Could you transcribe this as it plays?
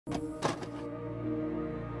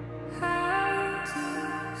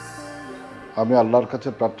আমি আল্লাহর কাছে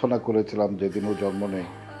প্রার্থনা করেছিলাম যেদিন ও জন্ম নেয়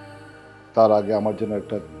তার আগে আমার যেন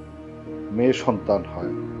একটা মেয়ে সন্তান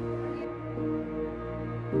হয়।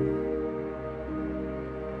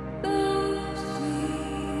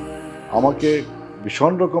 আমাকে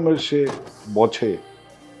ভীষণ রকমের সে বোঝে,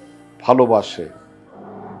 ভালোবাসে।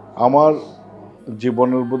 আমার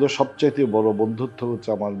জীবনের মধ্যে সবচাইতে বড় বন্ধুত্ব হচ্ছে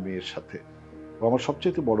আমার মেয়ের সাথে। ও আমার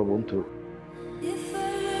সবচাইতে বড় বন্ধু।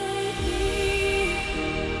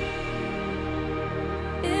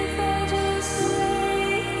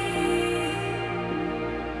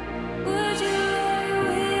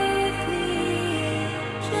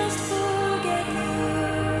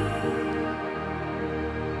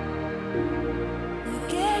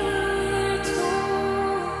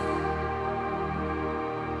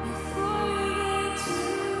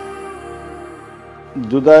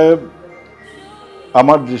 দুদায়েব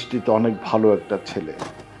আমার দৃষ্টিতে অনেক ভালো একটা ছেলে।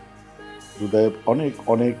 দুদায়েব অনেক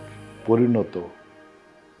অনেক পরিণত,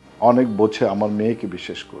 অনেক বোঝে আমার মেয়েকে,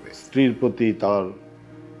 বিশেষ করে স্ত্রীর প্রতি তার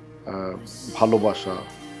ভালোবাসা,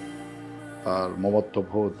 তার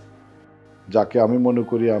মমত্ববোধ, যাকে আমি মনে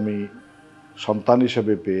করি আমি সন্তান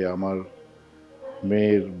হিসেবে পেয়ে, আমার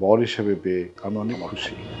মেয়ের বর হিসেবে পেয়ে আমি অনেক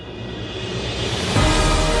খুশি।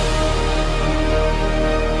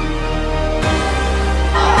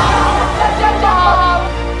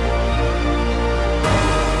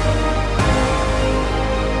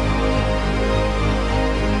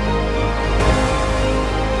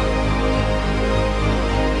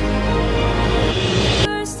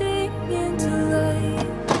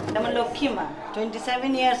 Himel,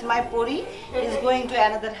 27 years, my Puri is going to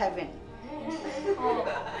another heaven.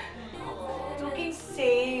 Looking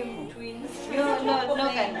same twins. No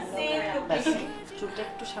kind of. Same looking. চুলটা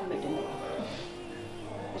একটু সামনে টেনে।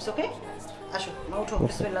 It's okay? আসো, মা উঠো,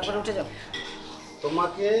 বিসমিল্লাহ করে উঠে যাও।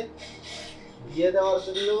 তোমাকে বিয়ে দেওয়ার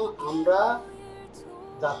জন্য আমরা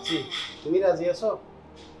যাচ্ছি, তুমি রাজি আছো?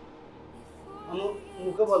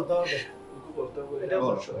 মুখে বলতে হবে, এটা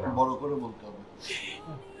বড় করে বলতে হবে।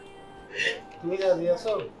 তুমি রাজি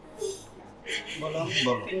আছো? বলো,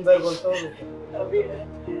 তিনবার বলতে হবে।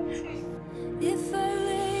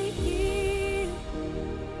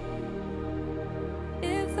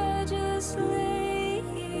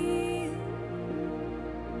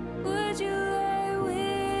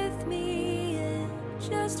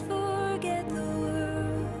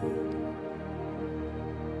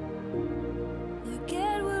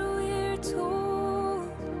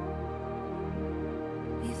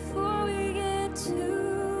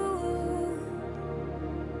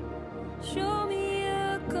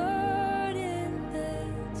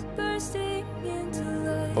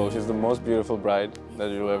 Oh, she's the most beautiful bride that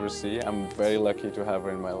you'll ever see. I'm very lucky to have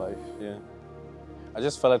her in my life. Yeah, I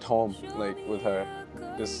just felt at home, like with her,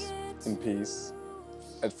 just in peace.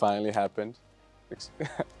 It finally happened.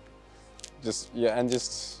 And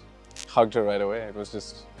just hugged her right away. It was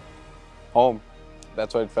just home.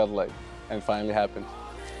 That's what it felt like, and it finally happened.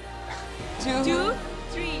 2,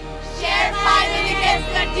 3. Share finally against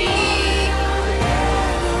the team.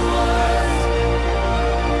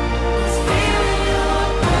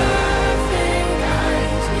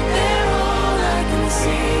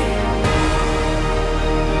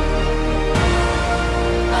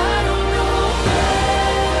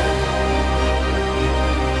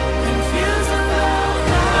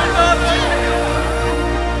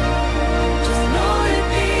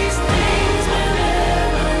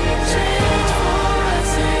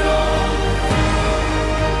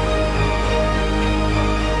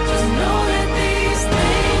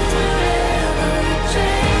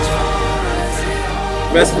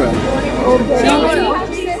 Best friend.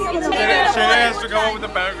 Sharia has to come up with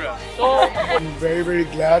a paragraph. I'm very, very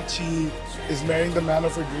glad she is marrying the man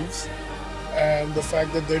of her dreams, and the fact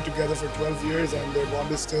that they're together for 12 years and their bond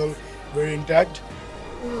is still very intact.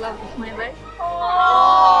 Love my life.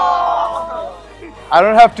 I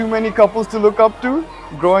don't have too many couples to look up to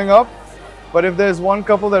growing up, but if there's one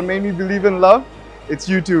couple that made me believe in love, it's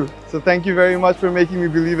you two. So thank you very much for making me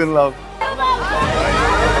believe in love.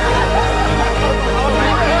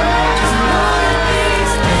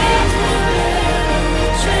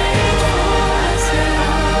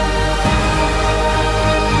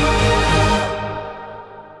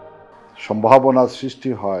 সম্ভাবনা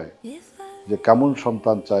সৃষ্টি হয় যে কেমন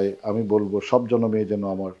সন্তান চাই, আমি বলবো সব জন্মেই যেন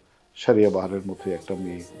আমার শারিয়া বাহারের মতো একটা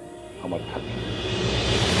মেয়ে আমার থাকে।